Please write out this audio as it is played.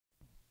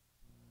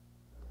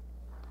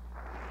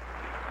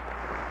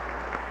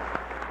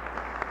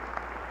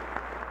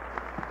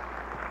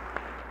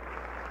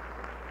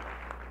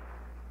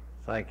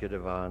Thank you,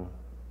 Devon.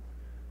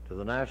 To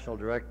the national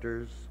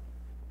directors,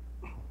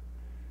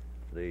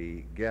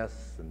 the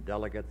guests and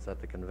delegates at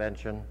the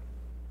convention,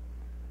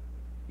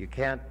 you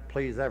can't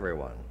please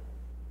everyone.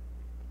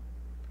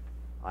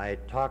 I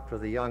talked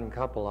with a young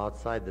couple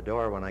outside the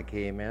door when I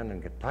came in,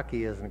 and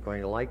Kentucky isn't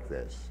going to like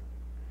this.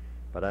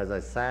 But as I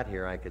sat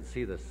here, I could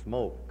see the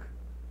smoke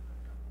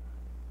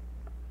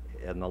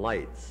and the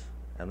lights,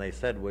 and they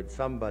said, would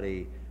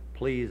somebody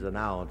please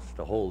announce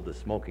to hold the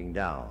smoking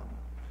down?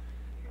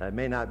 That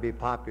may not be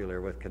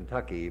popular with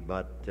Kentucky,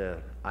 but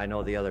I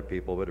know the other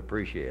people would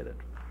appreciate it.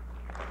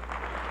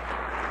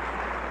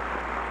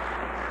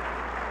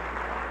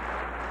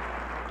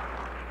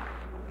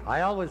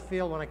 I always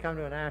feel when I come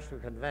to a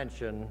national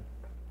convention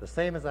the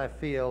same as I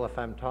feel if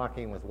I'm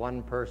talking with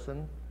one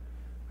person,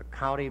 a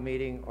county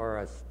meeting, or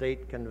a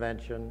state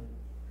convention.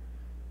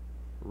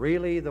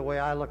 Really, the way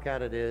I look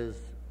at it is,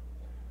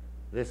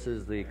 this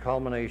is the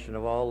culmination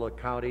of all the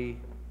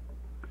county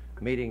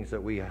meetings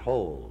that we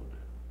hold.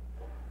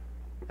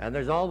 And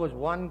there's always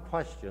one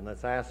question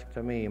that's asked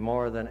to me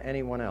more than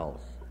anyone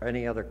else, or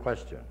any other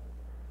question.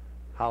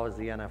 How is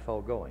the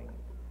NFO going?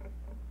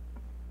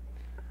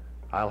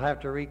 I'll have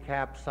to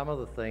recap some of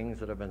the things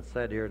that have been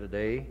said here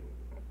today,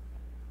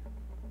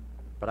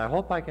 but I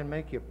hope I can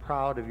make you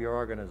proud of your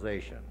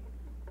organization.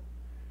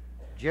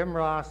 Jim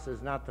Ross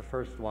is not the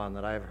first one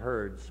that I've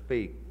heard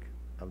speak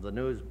of the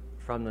news,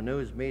 from the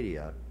news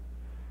media,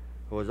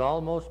 who has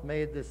almost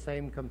made this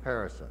same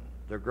comparison,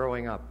 the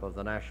growing up of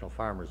the National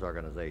Farmers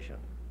Organization.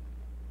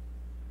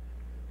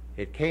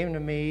 It came to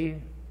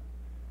me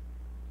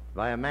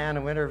by a man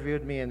who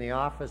interviewed me in the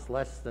office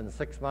less than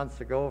 6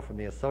 months ago from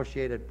the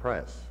Associated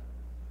Press.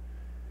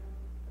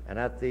 And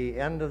at the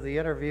end of the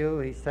interview,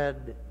 he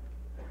said,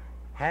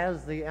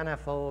 has the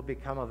NFO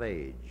become of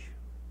age?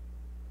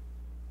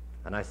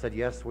 And I said,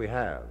 yes, we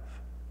have.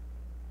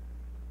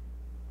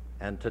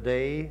 And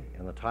today,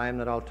 in the time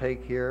that I'll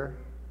take here,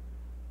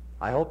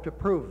 I hope to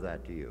prove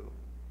that to you.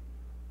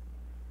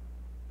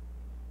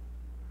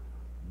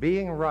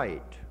 Being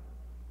right,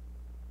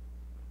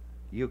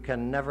 you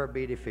can never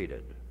be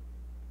defeated.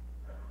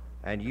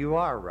 And you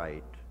are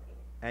right,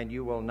 and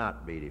you will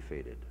not be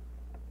defeated.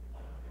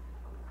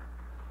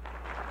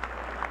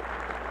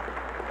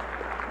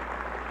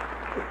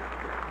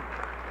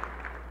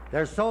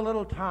 There's so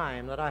little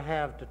time that I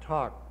have to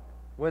talk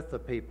with the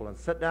people and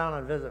sit down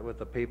and visit with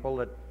the people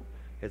that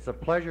it's a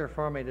pleasure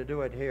for me to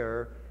do it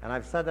here, and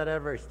I've said that at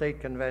every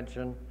state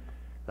convention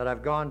that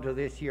I've gone to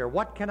this year.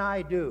 What can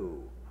I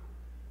do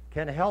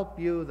can help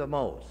you the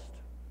most?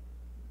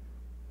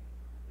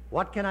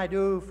 What can I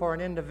do for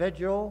an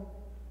individual,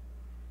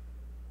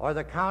 or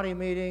the county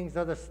meetings,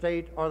 or the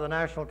state, or the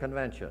national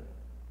convention?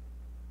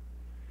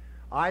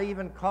 I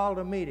even called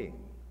a meeting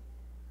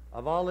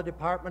of all the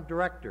department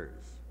directors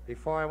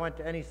before I went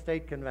to any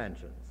state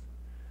conventions.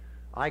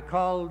 I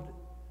called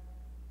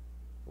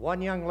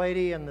one young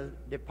lady in the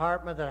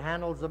department that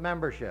handles the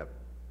membership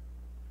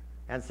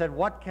and said,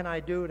 what can I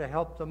do to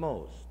help the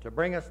most, to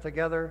bring us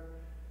together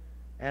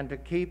and to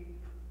keep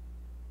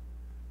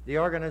the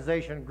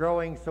organization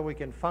growing so we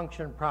can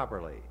function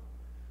properly?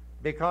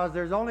 Because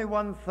there's only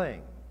one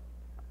thing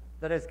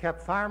that has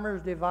kept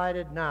farmers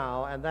divided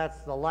now, and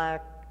that's the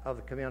lack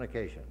of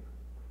communication.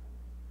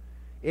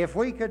 If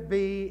we could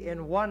be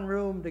in one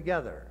room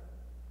together,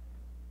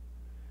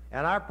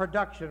 and our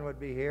production would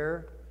be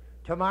here,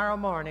 tomorrow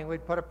morning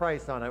we'd put a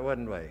price on it,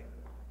 wouldn't we?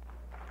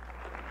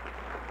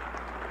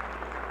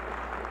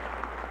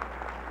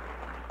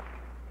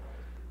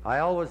 I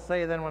always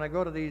say then when I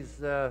go to these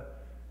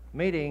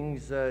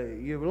meetings,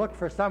 you look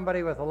for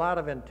somebody with a lot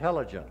of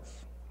intelligence.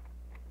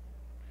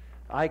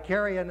 I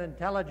carry an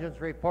intelligence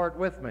report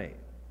with me.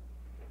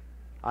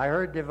 I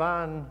heard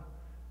Devon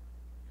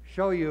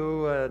show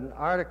you an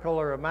article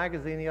or a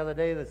magazine the other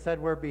day that said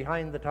we're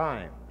behind the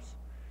times.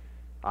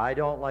 I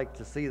don't like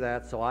to see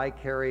that, so I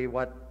carry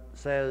what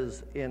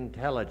says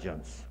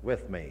intelligence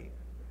with me.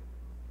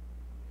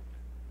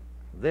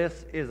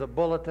 This is a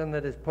bulletin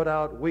that is put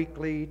out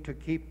weekly to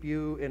keep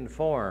you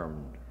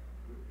informed.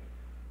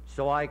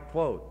 So I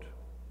quote,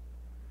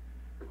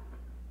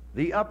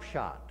 "The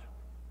upshot,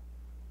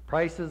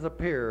 prices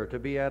appear to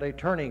be at a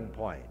turning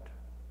point.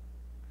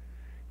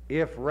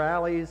 If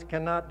rallies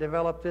cannot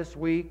develop this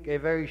week, a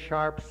very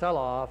sharp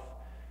sell-off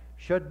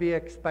should be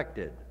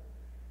expected.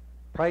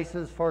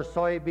 Prices for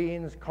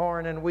soybeans,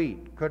 corn, and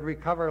wheat could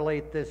recover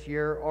late this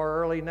year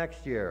or early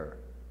next year,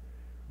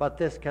 but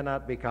this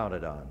cannot be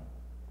counted on."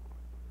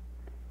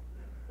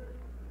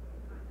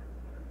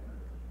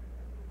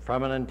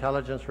 From an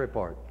intelligence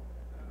report.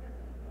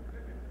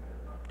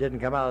 Didn't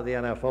come out of the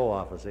NFO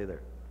office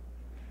either.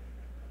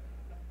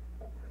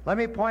 Let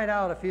me point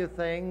out a few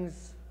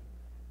things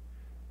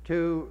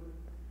to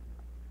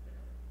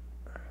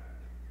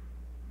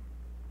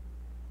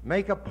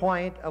make a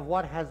point of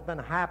what has been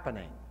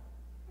happening.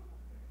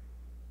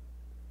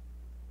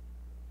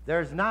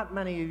 There's not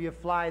many of you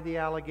fly the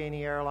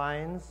Allegheny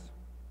Airlines,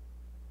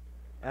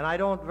 and I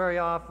don't very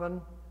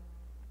often,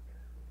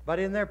 but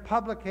in their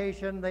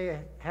publication they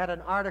had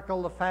an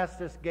article, "The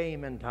Fastest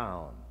Game in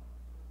Town."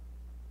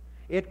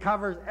 It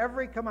covers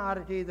every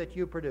commodity that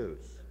you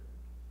produce.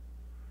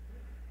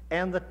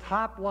 And the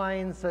top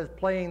line says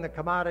playing the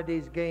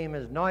commodities game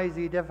is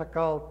noisy,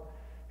 difficult,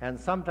 and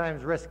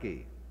sometimes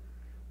risky.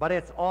 But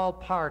it's all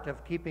part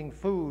of keeping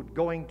food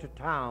going to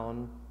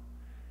town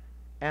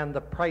and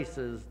the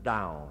prices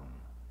down.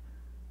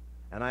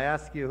 And I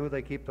ask you who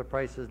they keep the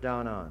prices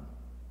down on.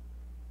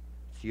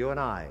 It's you and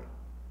I.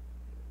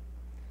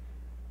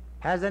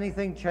 Has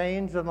anything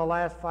changed in the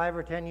last 5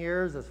 or 10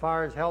 years as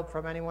far as help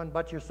from anyone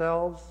but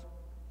yourselves?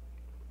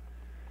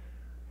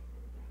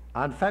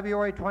 On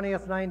February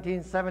 20th,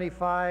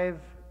 1975,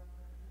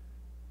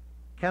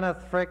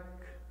 Kenneth Frick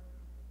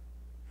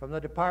from the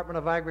Department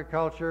of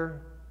Agriculture,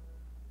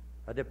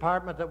 a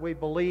department that we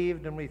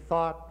believed and we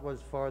thought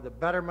was for the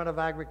betterment of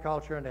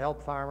agriculture and to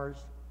help farmers,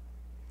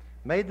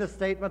 made the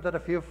statement that a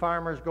few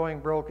farmers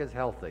going broke is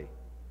healthy.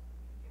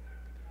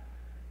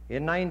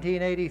 In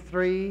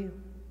 1983,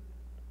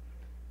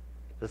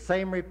 the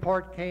same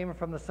report came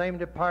from the same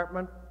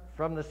department,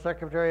 from the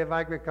Secretary of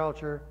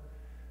Agriculture,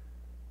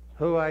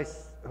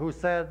 who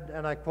said,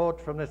 and I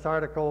quote from this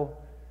article,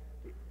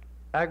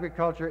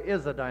 agriculture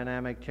is a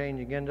dynamic,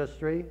 changing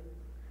industry.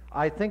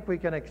 I think we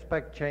can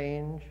expect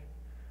change.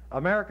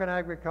 American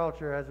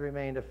agriculture has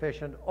remained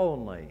efficient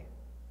only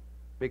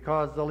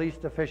because the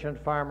least efficient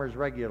farmers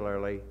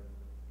regularly,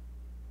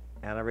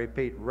 and I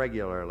repeat,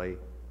 regularly,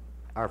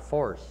 are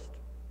forced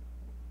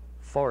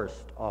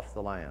off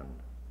the land.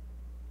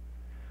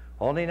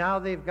 Only now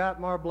they've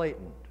got more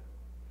blatant.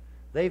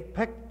 They've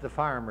picked the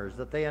farmers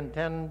that they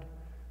intend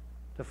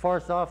to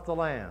force off the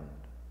land,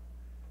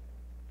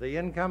 the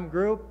income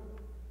group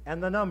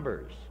and the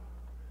numbers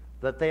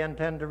that they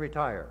intend to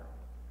retire.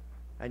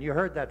 And you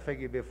heard that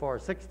figure before,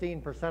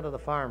 16% of the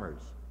farmers.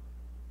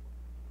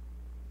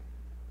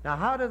 Now,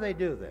 how do they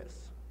do this?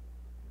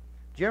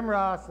 Jim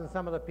Ross and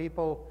some of the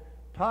people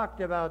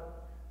talked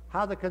about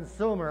how the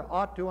consumer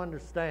ought to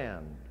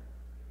understand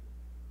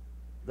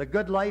the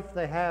good life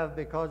they have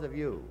because of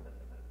you.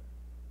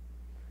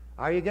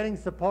 Are you getting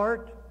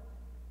support?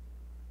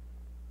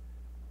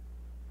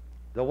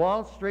 The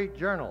Wall Street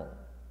Journal,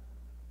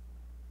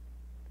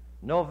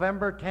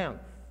 November 10th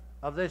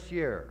of this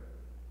year.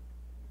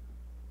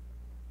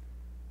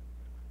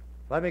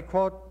 Let me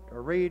quote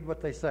or read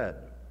what they said.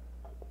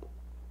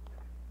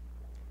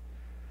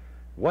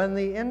 When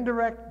the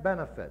indirect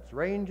benefits,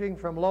 ranging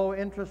from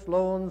low-interest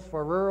loans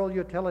for rural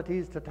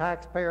utilities to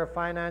taxpayer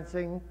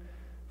financing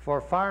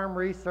for farm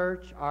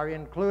research, are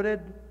included,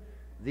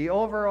 the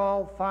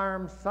overall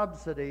farm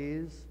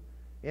subsidies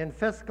in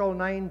fiscal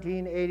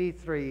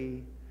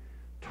 1983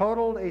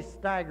 totaled a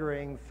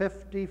staggering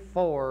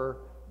 $54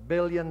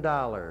 billion.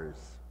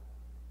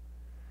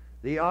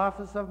 The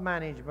Office of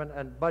Management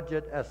and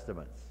Budget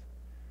Estimates.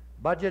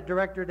 Budget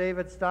Director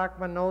David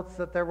Stockman notes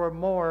that that was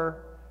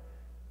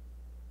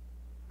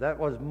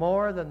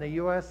more than the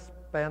U.S.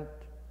 spent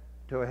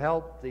to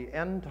help the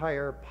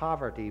entire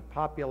poverty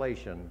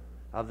population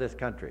of this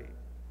country.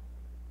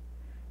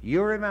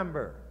 You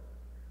remember,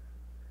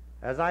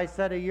 as I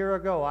said a year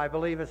ago, I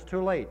believe it's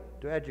too late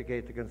to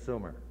educate the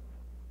consumer.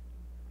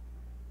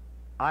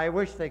 I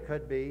wish they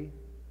could be,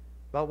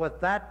 but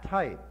with that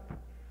type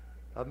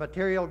of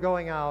material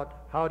going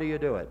out, how do you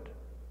do it?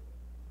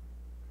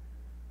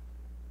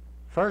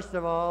 First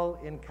of all,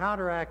 in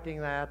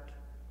counteracting that,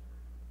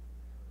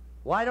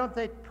 why don't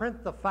they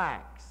print the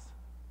facts?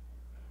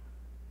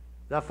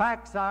 The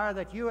facts are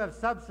that you have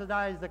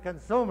subsidized the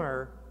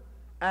consumer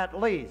at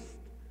least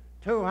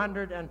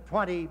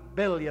 $220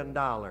 billion.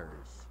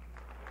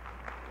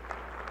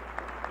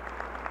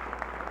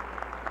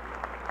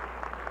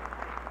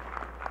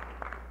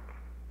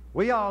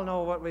 We all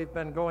know what we've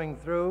been going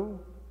through.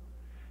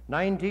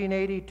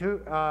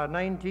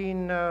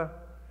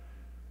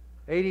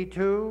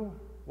 1982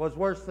 was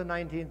worse than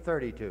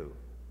 1932.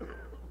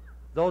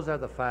 Those are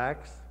the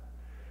facts.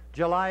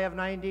 July of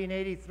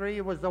 1983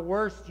 was the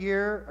worst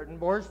year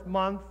and worst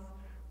month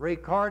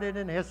recorded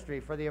in history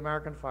for the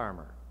American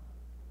farmer.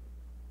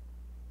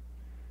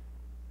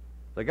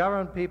 The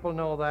government people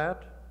know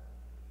that,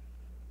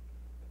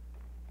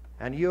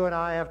 and you and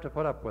I have to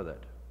put up with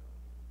it.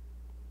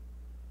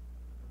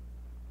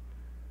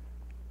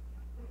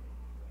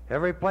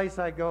 Every place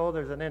I go,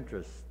 there's an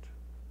interest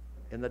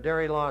in the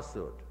dairy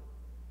lawsuit.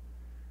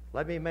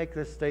 Let me make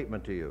this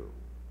statement to you.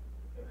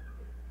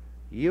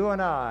 You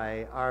and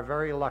I are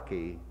very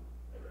lucky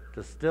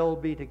to still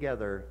be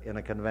together in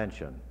a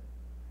convention.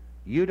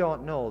 You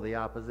don't know the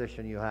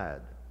opposition you had.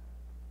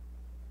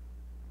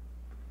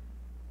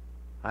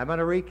 I'm going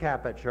to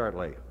recap it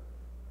shortly,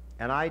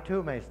 and I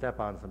too may step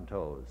on some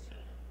toes.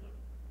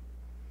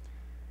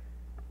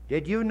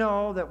 Did you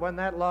know that when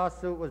that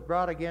lawsuit was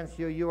brought against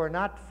you, you were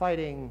not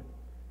fighting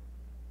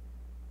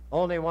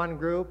only one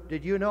group?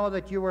 Did you know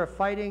that you were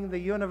fighting the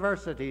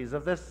universities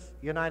of this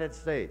United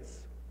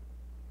States?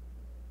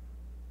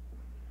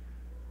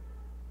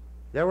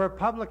 There were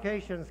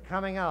publications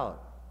coming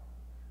out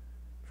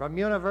from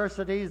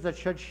universities that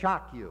should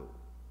shock you.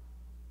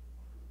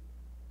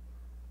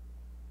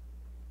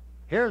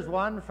 Here's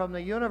one from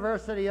the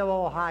University of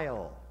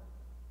Ohio.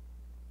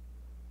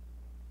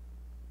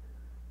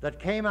 that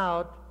came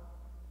out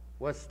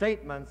with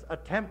statements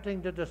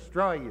attempting to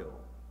destroy you.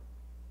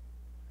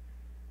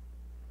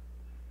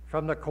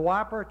 From the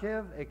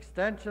Cooperative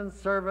Extension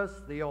Service,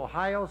 the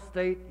Ohio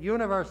State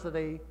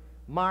University,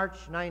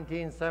 March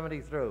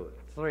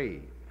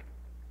 1973.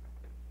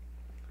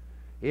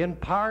 In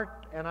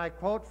part, and I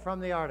quote from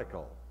the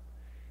article,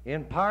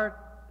 in part,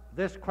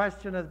 this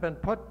question has been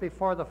put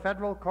before the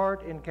federal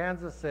court in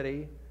Kansas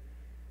City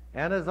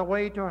and as a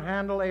way to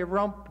handle a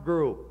rump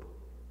group,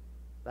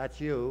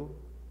 that's you.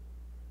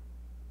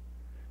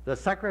 The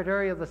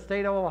Secretary of the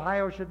State of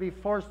Ohio should be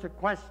forced to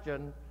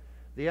question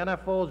the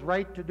NFO's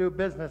right to do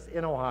business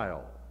in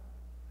Ohio.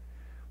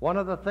 One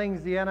of the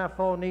things the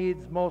NFO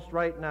needs most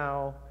right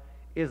now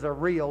is a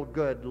real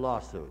good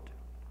lawsuit.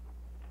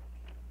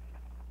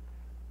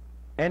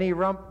 Any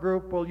rump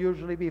group will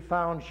usually be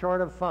found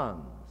short of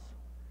funds,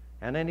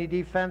 and any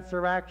defense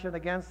or action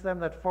against them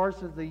that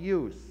forces the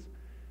use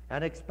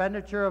and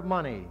expenditure of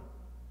money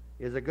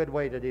is a good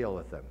way to deal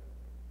with them.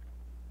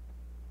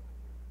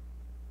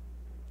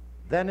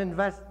 Then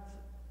invest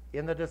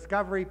in the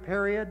discovery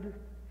period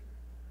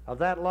of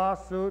that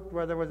lawsuit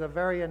where there was a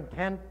very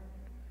intent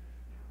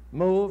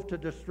move to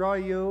destroy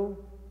you.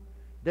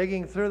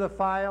 Digging through the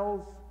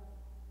files,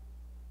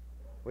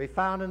 we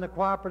found in the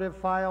cooperative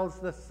files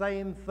the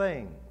same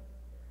thing.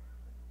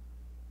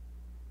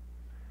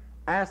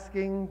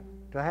 Asking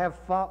to have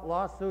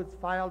lawsuits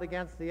filed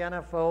against the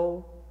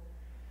NFO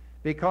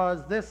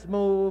because this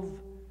move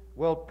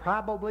will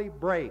probably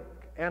break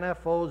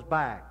NFO's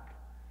back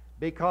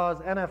because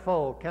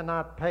NFO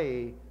cannot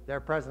pay their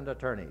present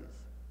attorneys.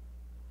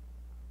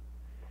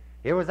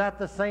 It was at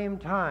the same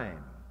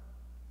time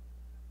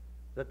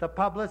that the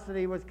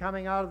publicity was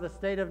coming out of the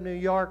state of New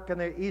York and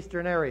the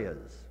eastern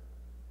areas.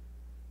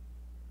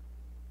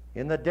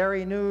 In the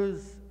Dairy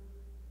News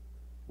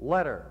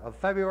letter of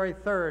February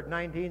 3rd,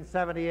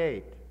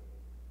 1978,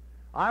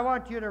 I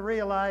want you to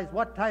realize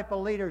what type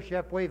of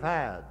leadership we've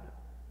had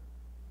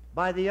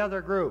by the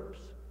other groups.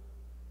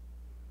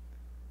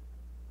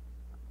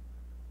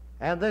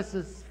 And this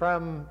is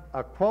from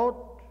a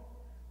quote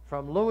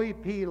from Louis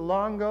P.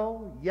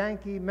 Longo,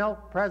 Yankee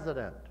Milk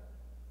president.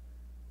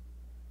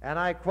 And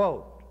I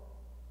quote,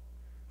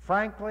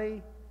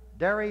 "Frankly,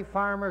 dairy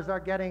farmers are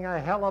getting a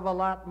hell of a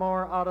lot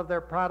more out of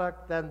their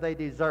product than they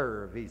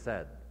deserve," he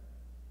said.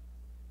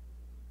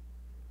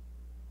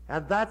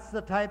 And that's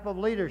the type of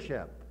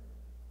leadership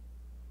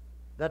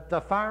that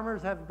the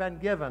farmers have been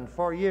given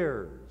for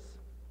years.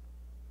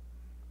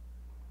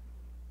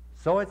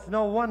 So it's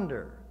no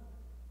wonder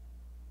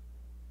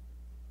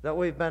that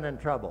we've been in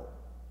trouble.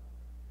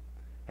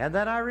 And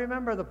then I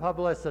remember the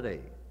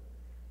publicity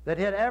that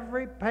hit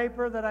every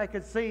paper that I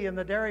could see in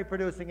the dairy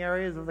producing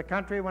areas of the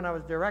country when I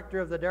was director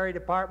of the dairy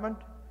department,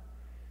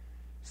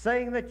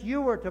 saying that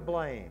you were to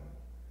blame,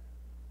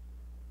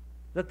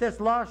 that this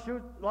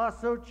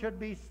lawsuit should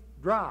be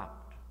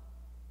dropped,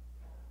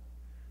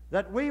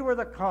 that we were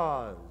the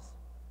cause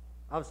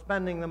of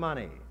spending the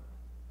money.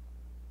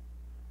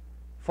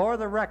 For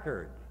the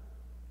record,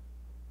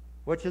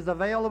 which is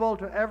available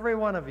to every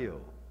one of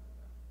you,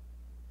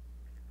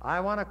 I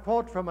want to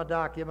quote from a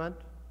document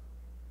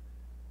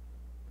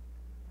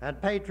and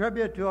pay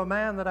tribute to a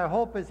man that I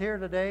hope is here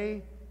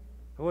today,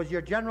 who was your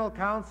General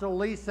Counsel,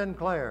 Lee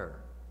Sinclair.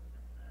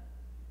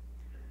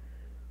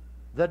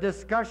 The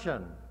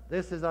discussion,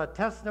 this is a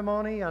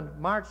testimony on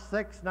March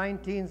 6,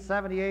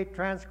 1978,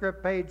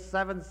 transcript page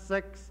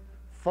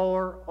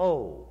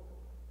 7640.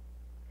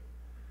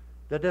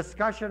 The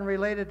discussion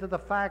related to the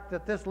fact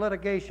that this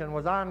litigation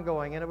was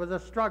ongoing and it was a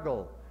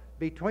struggle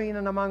between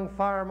and among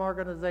farm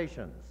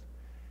organizations.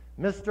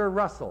 Mr.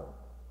 Russell,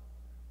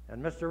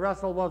 and Mr.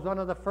 Russell was one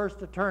of the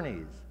first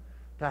attorneys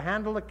to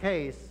handle the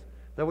case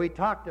that we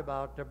talked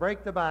about to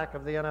break the back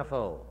of the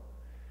NFO,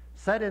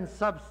 said in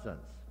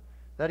substance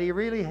that he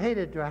really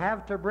hated to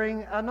have to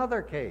bring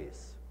another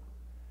case,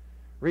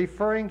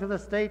 referring to the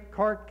state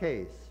court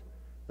case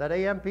that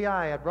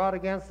AMPI had brought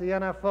against the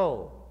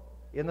NFO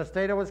in the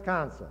state of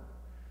Wisconsin.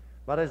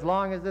 But as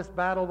long as this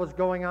battle was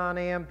going on,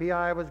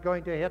 AMPI was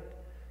going to hit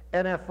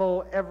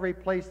NFO every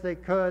place they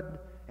could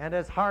and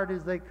as hard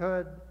as they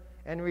could,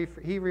 and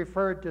he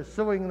referred to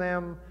suing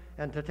them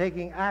and to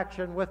taking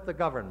action with the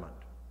government.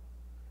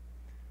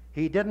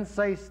 He didn't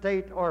say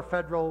state or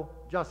federal,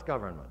 just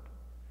government.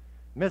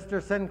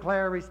 Mr.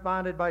 Sinclair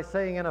responded by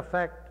saying, in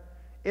effect,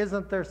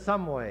 isn't there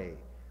some way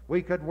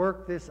we could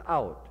work this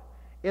out?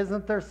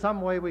 Isn't there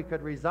some way we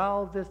could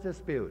resolve this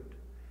dispute?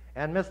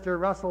 And Mr.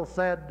 Russell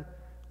said,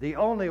 the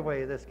only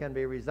way this can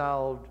be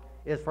resolved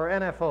is for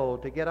NFO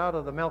to get out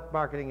of the milk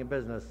marketing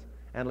business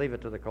and leave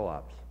it to the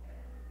co-ops.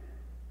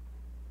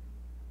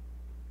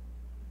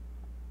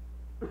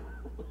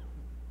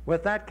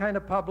 With that kind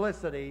of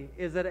publicity,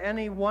 is it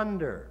any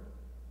wonder?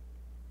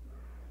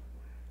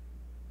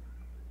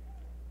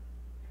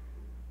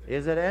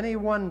 Is it any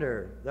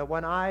wonder that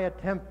when I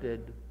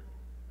attempted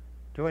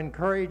to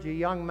encourage a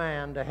young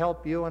man to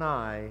help you and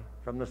I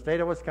from the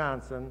state of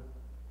Wisconsin,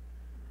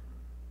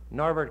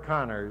 Norbert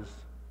Connors,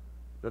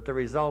 that the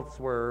results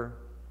were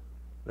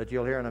that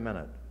you'll hear in a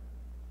minute?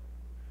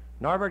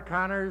 Norbert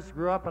Connors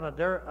grew up on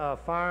a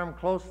farm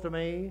close to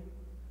me,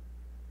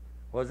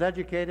 was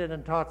educated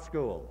and taught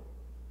school.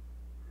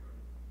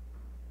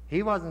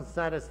 He wasn't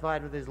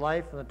satisfied with his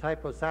life and the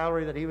type of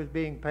salary that he was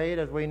being paid.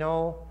 As we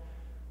know,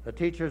 the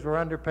teachers were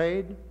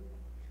underpaid.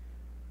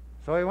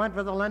 So he went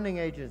for the lending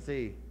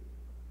agency,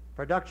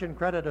 Production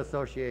Credit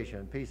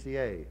Association,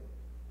 PCA.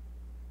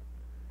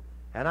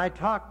 And I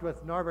talked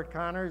with Norbert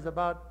Connors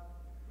about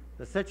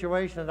the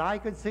situation that I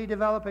could see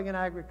developing in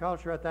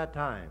agriculture at that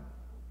time.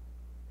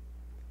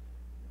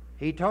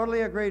 He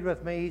totally agreed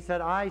with me. He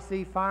said, I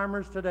see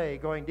farmers today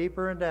going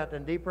deeper in debt,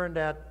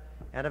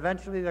 and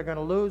eventually they're going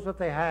to lose what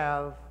they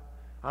have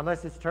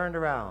unless it's turned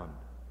around.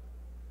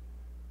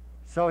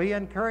 So he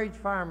encouraged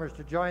farmers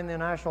to join the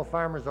National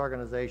Farmers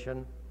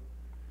Organization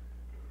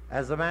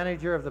as the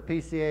manager of the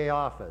PCA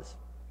office.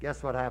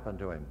 Guess what happened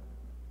to him?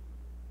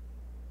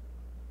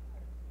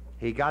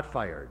 He got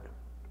fired.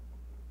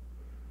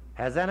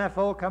 Has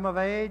NFO come of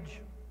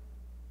age?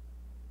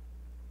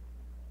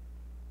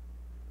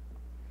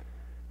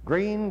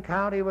 Greene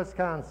County,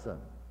 Wisconsin,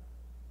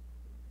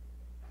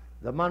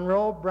 the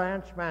Monroe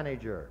branch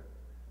manager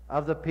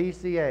of the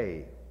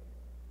PCA,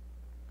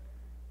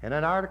 in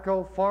an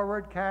article,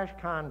 Forward Cash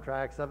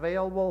Contracts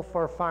Available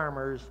for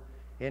Farmers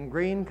in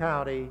Greene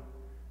County,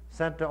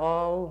 sent to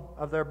all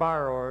of their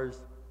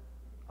borrowers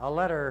a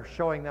letter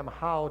showing them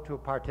how to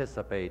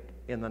participate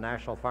in the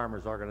National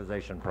Farmers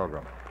Organization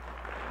program.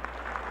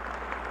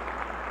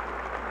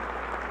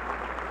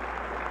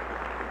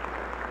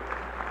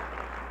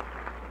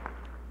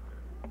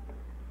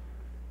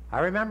 I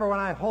remember when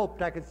I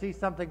hoped I could see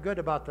something good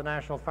about the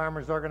National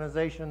Farmers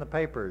Organization in the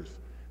papers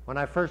when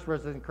I first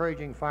was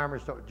encouraging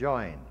farmers to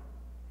join.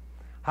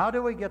 How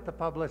do we get the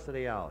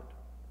publicity out?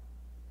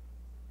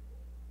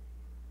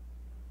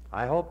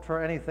 I hoped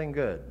for anything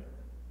good.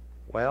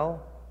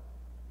 Well,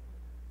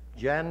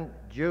 June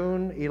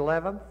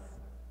 11th,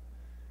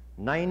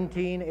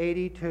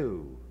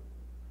 1982,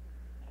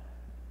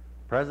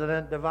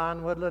 President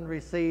Devon Woodland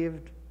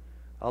received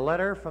a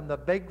letter from the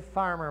Big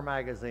Farmer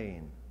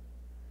magazine.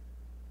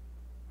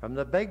 From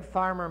the Big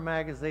Farmer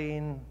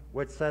magazine,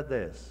 which said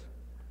this: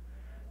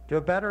 to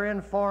better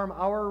inform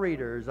our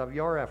readers of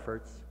your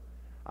efforts,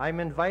 I'm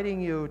inviting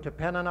you to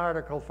pen an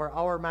article for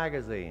our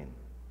magazine.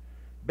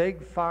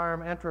 Big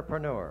Farm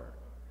Entrepreneur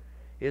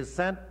is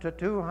sent to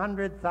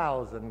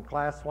 200,000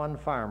 Class 1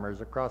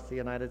 farmers across the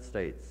United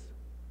States.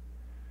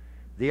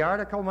 The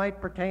article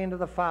might pertain to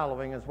the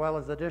following as well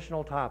as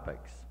additional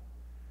topics: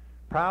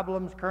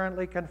 problems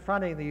currently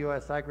confronting the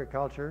U.S.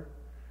 agriculture,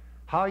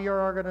 how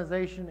your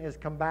organization is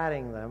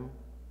combating them,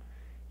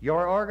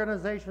 your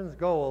organization's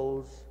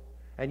goals,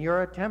 and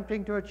you're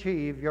attempting to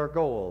achieve your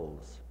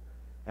goals,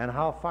 and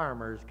how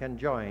farmers can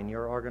join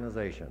your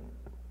organization.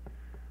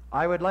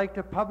 I would like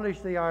to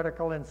publish the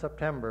article in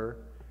September,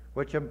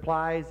 which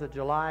implies a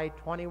July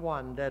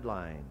 21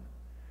 deadline.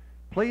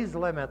 Please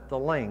limit the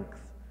length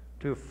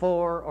to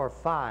 4 or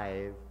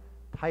 5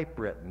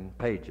 typewritten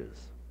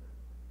pages.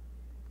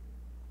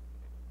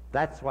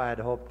 That's what I'd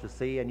hoped to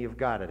see, and you've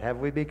got it. Have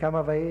we become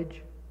of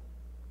age?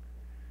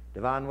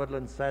 Devon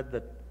Woodland said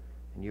that,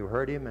 and you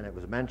heard him, and it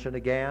was mentioned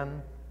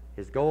again,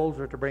 his goals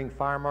were to bring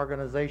farm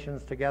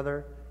organizations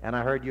together, and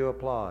I heard you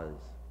applause.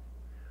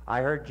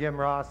 I heard Jim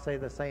Ross say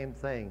the same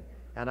thing,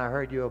 and I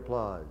heard you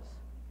applause.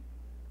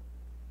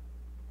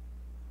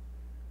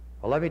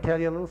 Well, let me tell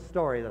you a little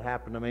story that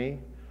happened to me,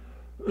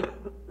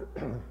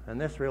 and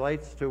this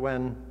relates to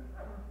when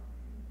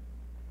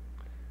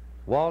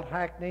Walt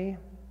Hackney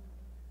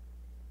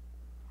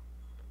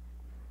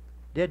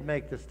did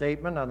make the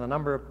statement on the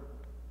number of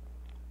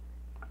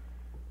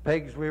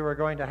pigs we were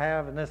going to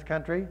have in this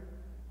country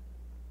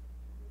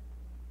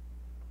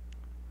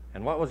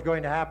and what was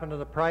going to happen to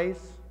the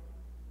price,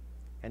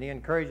 and he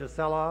encouraged a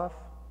sell-off,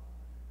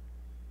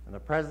 and the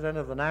president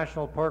of the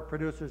National Pork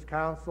Producers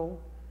Council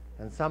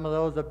and some of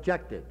those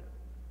objected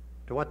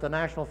to what the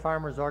National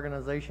Farmers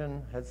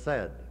Organization had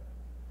said.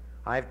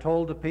 I've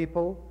told the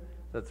people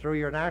that through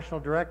your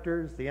national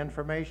directors, the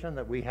information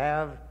that we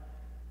have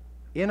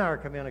in our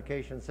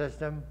communication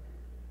system,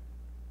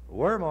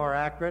 we're more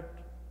accurate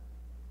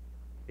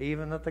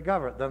even than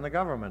the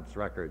government's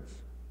records.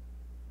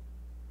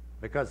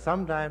 Because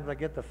sometimes I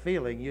get the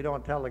feeling you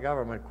don't tell the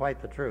government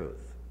quite the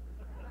truth.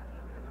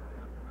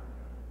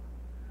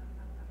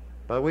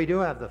 But we do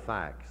have the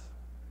facts.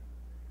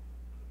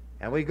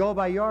 And we go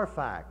by your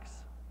facts.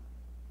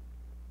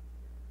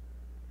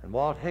 And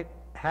Walt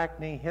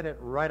Hackney hit it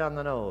right on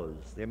the nose,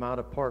 the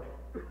amount of pork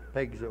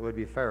pigs that would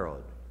be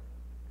farrowed.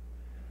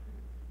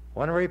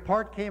 When a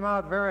report came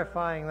out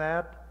verifying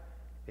that,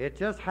 it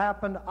just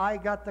happened I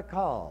got the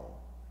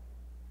call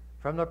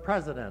from the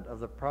president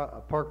of the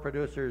Pork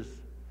Producers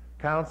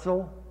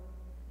Council,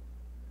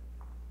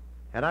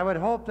 and I would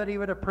hope that he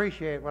would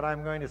appreciate what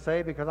I'm going to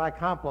say because I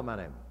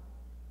compliment him.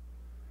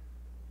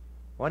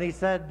 When he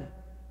said,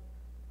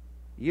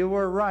 "You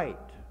were right.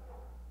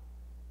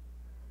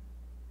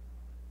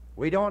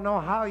 We don't know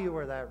how you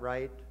were that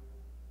right,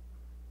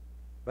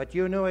 but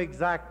you knew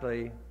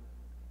exactly."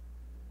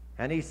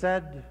 And he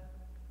said,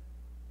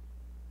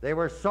 They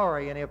were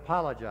sorry, and he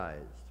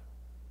apologized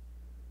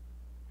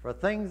for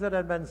things that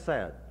had been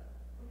said.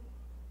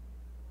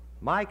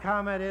 My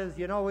comment is,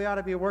 you know, we ought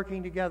to be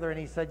working together, and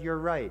he said, you're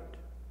right.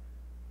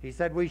 He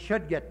said, we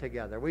should get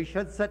together. We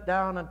should sit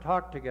down and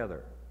talk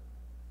together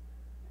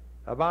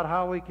about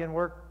how we can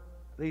work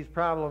these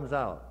problems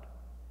out.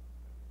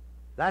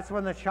 That's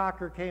when the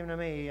shocker came to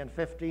me, and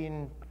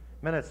 15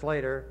 minutes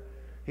later,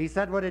 he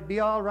said, would it be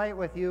all right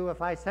with you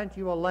if I sent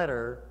you a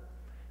letter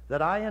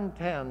that I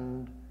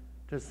intend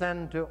to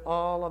send to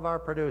all of our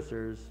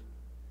producers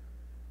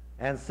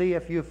and see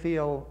if you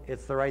feel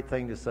it's the right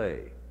thing to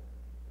say?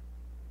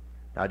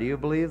 Now, do you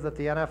believe that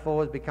the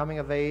NFO is becoming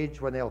of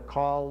age when they'll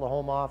call the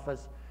Home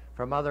Office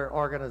from other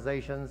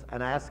organizations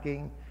and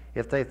asking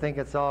if they think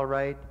it's all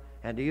right?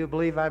 And do you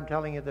believe I'm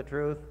telling you the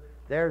truth?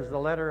 There's the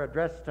letter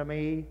addressed to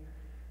me,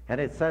 and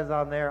it says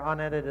on there,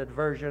 unedited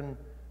version,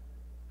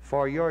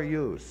 for your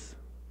use.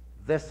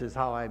 This is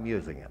how I'm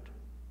using it,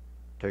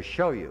 to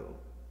show you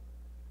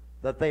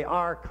that they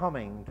are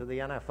coming to the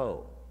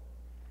NFO.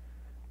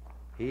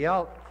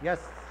 Yes.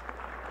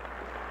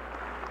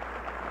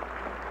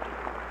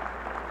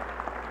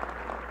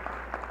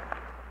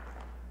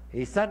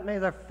 He sent me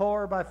their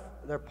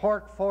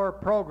Pork 4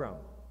 program.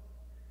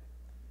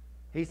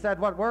 He said,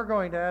 what we're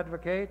going to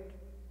advocate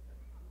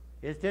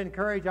is to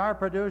encourage our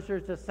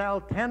producers to sell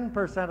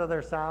 10% of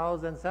their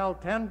sows and sell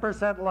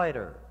 10%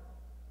 lighter.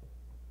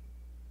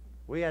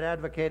 We had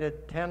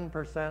advocated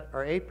 10%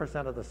 or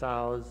 8% of the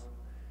sows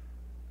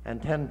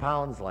and 10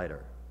 pounds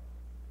lighter.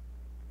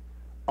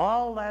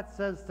 All that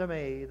says to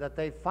me that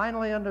they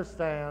finally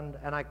understand,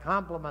 and I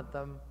compliment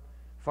them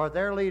for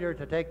their leader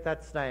to take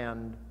that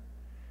stand,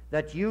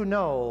 that you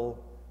know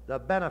the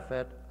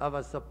benefit of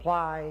a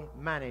supply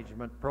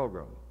management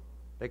program,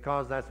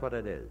 because that's what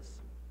it is.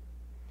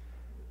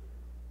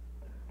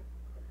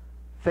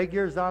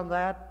 Figures on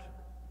that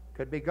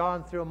could be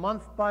gone through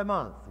month by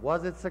month.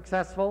 Was it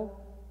successful?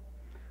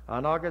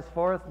 On August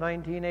 4th,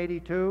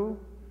 1982,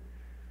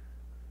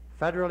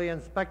 federally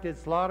inspected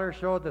slaughter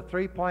showed that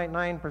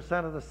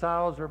 3.9% of the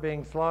sows were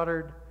being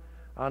slaughtered.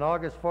 On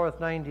August 4th,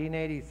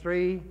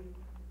 1983,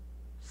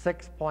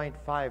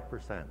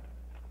 6.5%.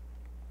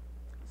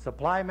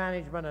 Supply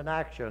management in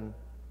action,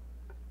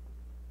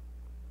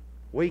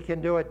 we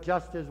can do it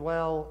just as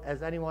well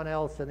as anyone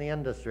else in the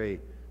industry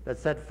that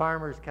said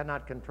farmers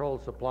cannot control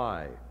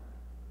supply.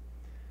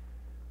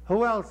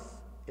 Who else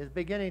is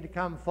beginning to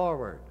come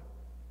forward?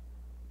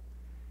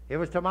 It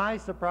was to my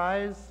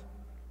surprise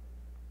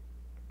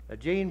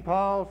that Gene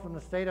Paul from the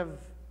state of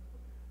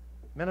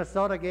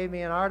Minnesota gave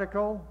me an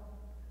article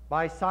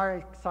by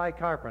Cy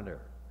Carpenter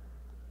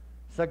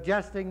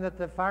suggesting that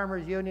the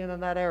farmers union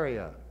in that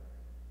area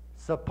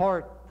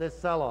support this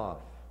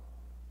sell-off.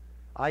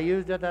 I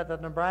used it at the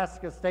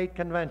Nebraska State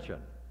Convention.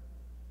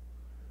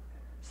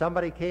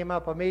 Somebody came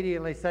up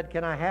immediately and said,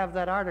 can I have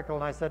that article?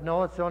 And I said,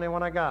 no, it's the only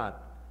one I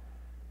got.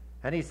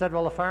 And he said,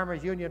 well, the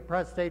Farmers Union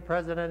state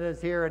president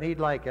is here and he'd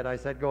like it. I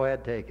said, go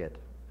ahead, take it.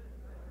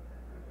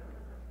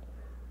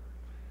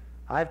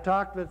 I've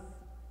talked with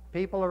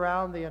people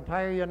around the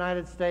entire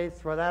United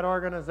States where that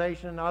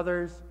organization and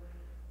others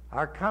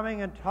are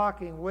coming and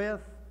talking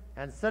with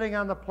and sitting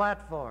on the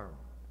platform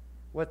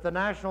with the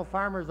National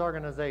Farmers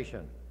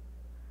Organization.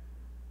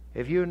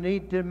 If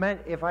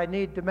I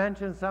need to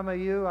mention some of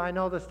you, I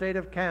know the state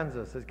of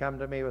Kansas has come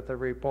to me with a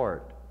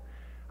report.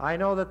 I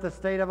know that the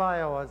state of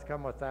Iowa has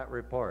come with that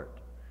report.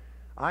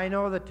 I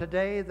know that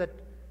today that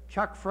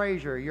Chuck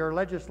Frazier, your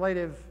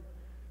legislative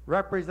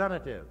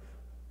representative,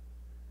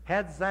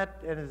 heads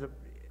that and is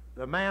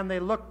the man they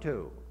look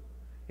to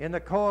in the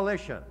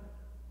coalition.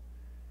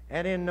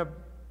 And in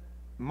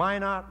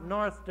Minot,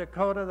 North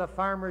Dakota, the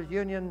Farmers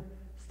Union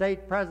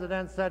state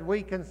president said,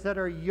 we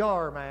consider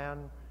your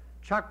man,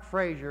 Chuck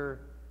Frazier,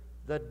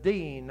 the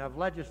dean of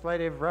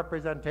legislative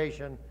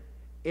representation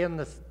in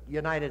the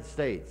United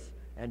States.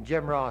 And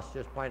Jim Ross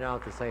just pointed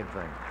out the same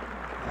thing.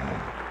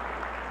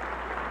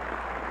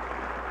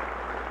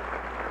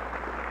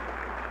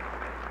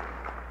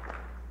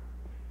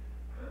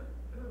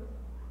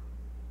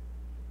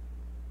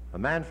 A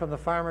man from the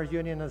Farmers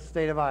Union in the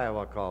state of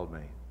Iowa called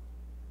me.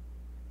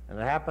 And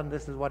it happened,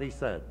 this is what he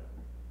said.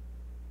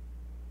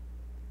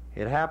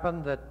 It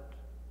happened that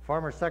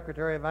former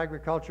Secretary of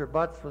Agriculture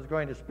Butts was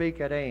going to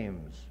speak at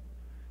Ames.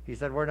 He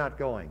said, we're not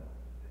going.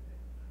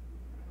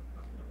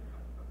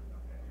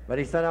 But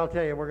he said, I'll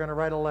tell you, we're going to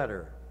write a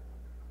letter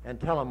and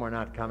tell them we're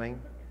not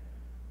coming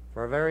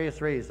for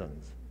various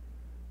reasons.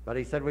 But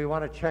he said, we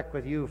want to check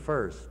with you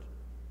first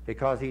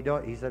because he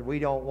said, we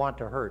don't want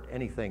to hurt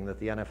anything that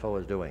the NFO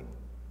is doing.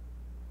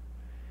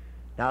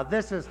 Now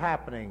this is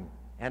happening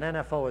and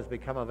NFO has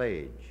become of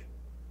age.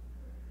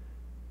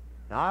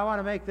 Now I want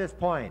to make this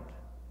point.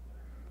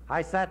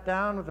 I sat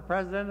down with the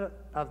president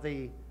of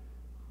the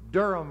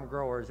Durham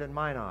growers in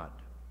Minot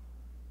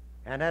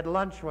and had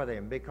lunch with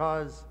him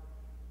because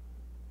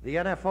the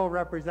NFO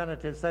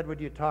representative said, would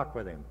you talk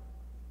with him?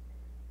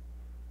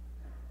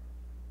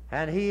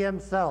 And he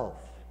himself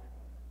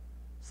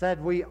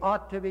said we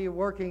ought to be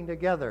working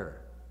together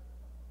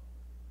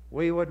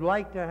We would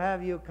like to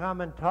have you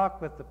come and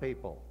talk with the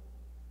people.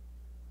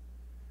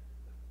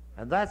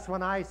 And that's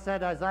when I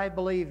said, as I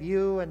believe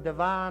you and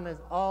Devon has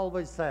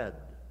always said,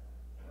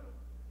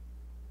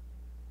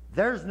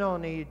 there's no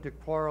need to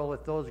quarrel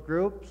with those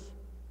groups,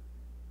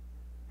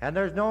 and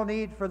there's no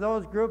need for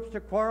those groups to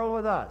quarrel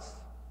with us,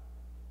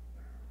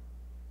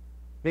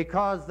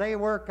 because they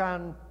work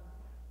on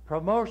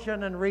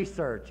promotion and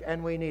research,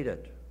 and we need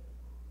it.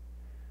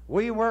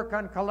 We work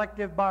on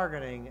collective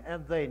bargaining,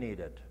 and they need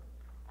it.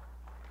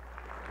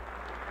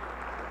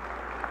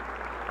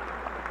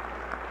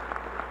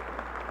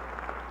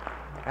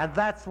 And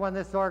that's when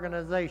this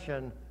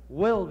organization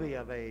will be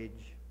of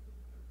age,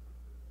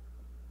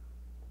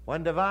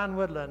 when Devon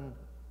Woodland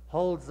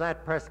holds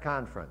that press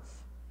conference.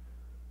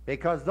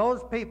 Because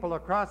those people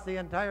across the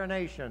entire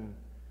nation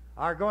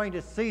are going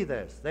to see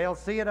this. They'll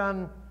see it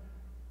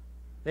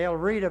they'll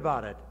read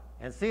about it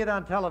and see it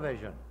on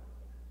television.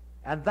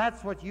 And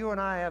that's what you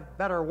and I have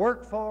better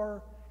worked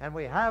for, and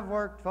we have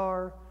worked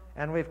for,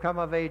 and we've come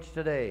of age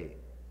today.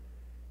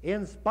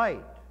 In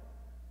spite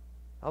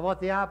of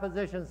what the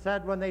opposition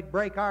said when they'd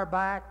break our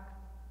back,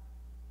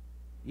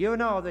 you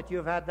know that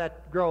you've had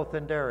that growth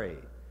in dairy.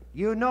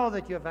 You know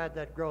that you've had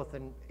that growth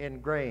in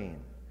grain.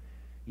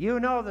 You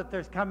know that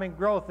there's coming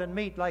growth in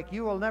meat like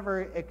you will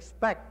never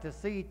expect to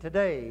see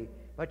today,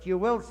 but you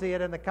will see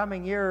it in the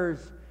coming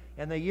years,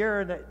 in the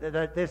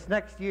year this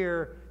next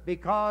year,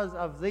 because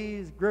of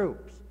these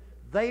groups.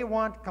 They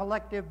want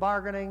collective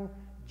bargaining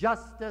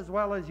just as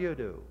well as you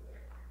do.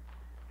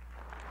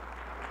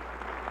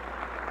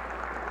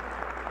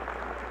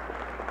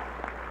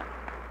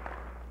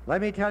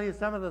 Let me tell you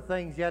some of the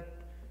things yet.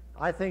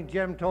 I think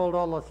Jim told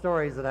all the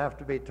stories that have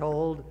to be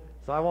told,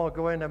 so I won't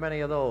go into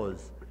many of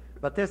those.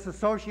 But this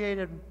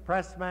Associated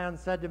Press man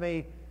said to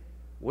me,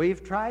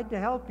 "We've tried to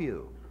help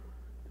you."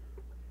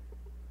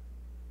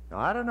 Now,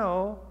 I don't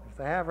know if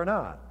they have or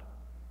not,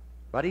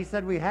 but he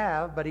said we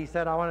have, but he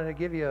said I wanted to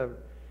give you an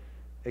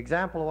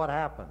example of what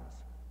happens.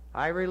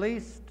 I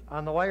released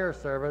on the wire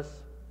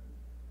service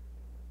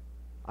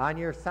on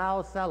your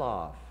sow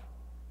sell-off,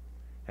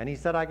 and he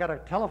said I got a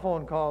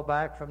telephone call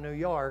back from New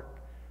York,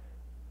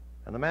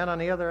 and the man on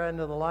the other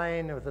end of the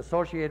line with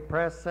Associated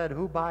Press said,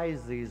 "Who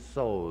buys these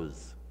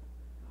sows?"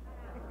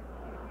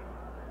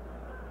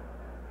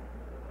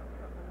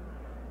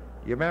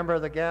 You remember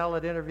the gal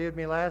that interviewed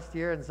me last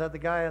year and said the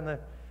guy on the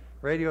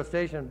radio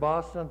station in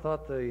Boston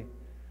thought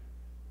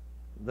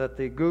that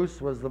the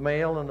goose was the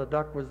male and the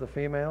duck was the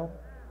female?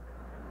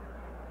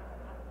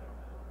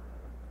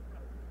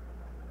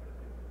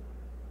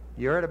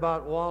 You heard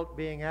about Walt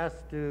being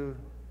asked to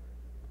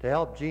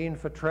help Gene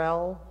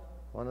Futrell,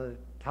 one of the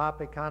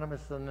top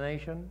economists in the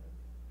nation.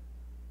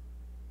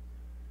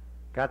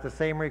 Got the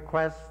same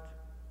request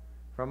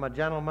from a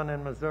gentleman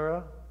in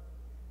Missouri.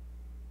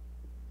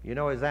 You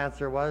know his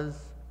answer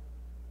was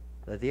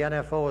that the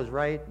NFO is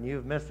right and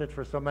you've missed it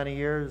for so many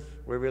years,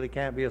 we really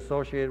can't be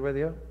associated with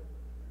you.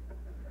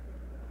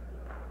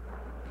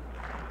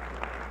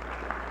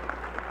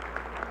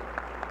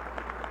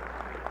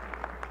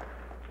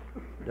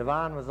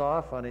 Devon was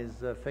off on his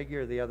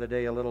figure the other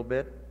day a little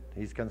bit.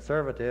 He's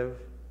conservative.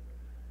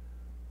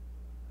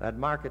 That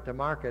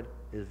market-to-market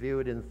is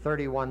viewed in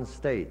 31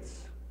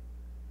 states,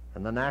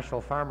 and the National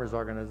Farmers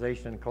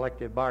Organization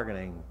collective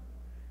bargaining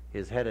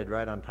is headed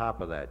right on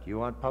top of that. You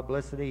want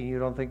publicity and you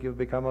don't think you've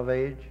become of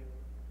age?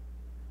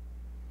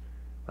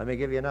 Let me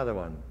give you another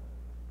one.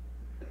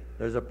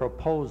 There's a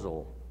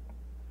proposal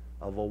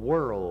of a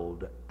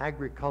World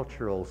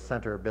Agricultural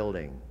Center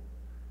building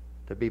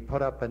to be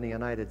put up in the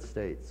United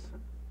States.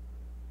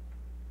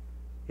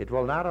 It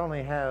will not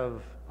only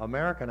have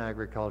American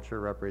agriculture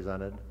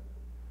represented,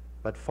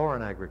 but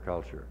foreign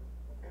agriculture.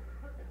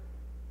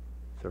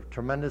 It's a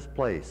tremendous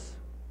place.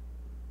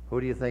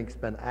 Who do you think's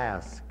been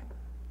asked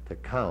to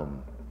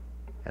come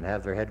and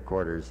have their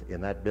headquarters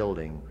in that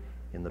building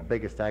in the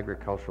biggest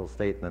agricultural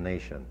state in the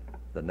nation,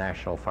 the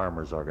National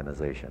Farmers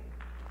Organization?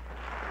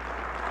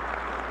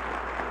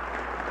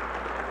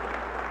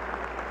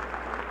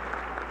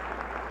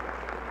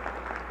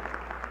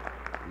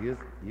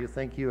 You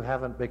think you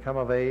haven't become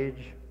of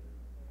age?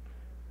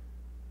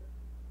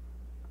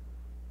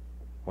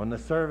 When the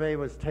survey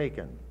was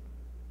taken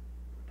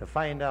to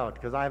find out,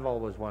 because I've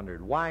always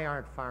wondered, why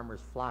aren't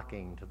farmers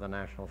flocking to the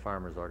National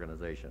Farmers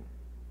Organization?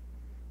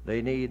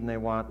 They need and they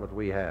want what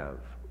we have.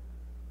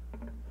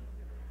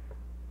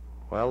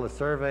 Well, the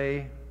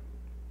survey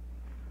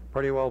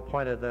pretty well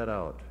pointed that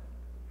out.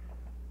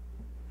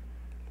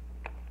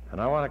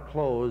 And I want to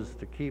close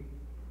to keep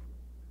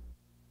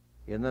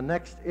in the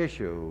next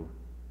issue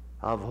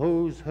of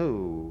Who's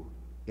Who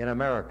in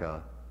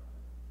America.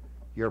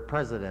 Your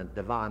president,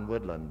 Devon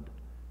Woodland,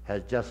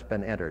 has just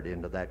been entered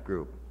into that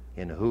group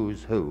in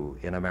Who's Who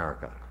in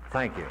America.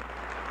 Thank you.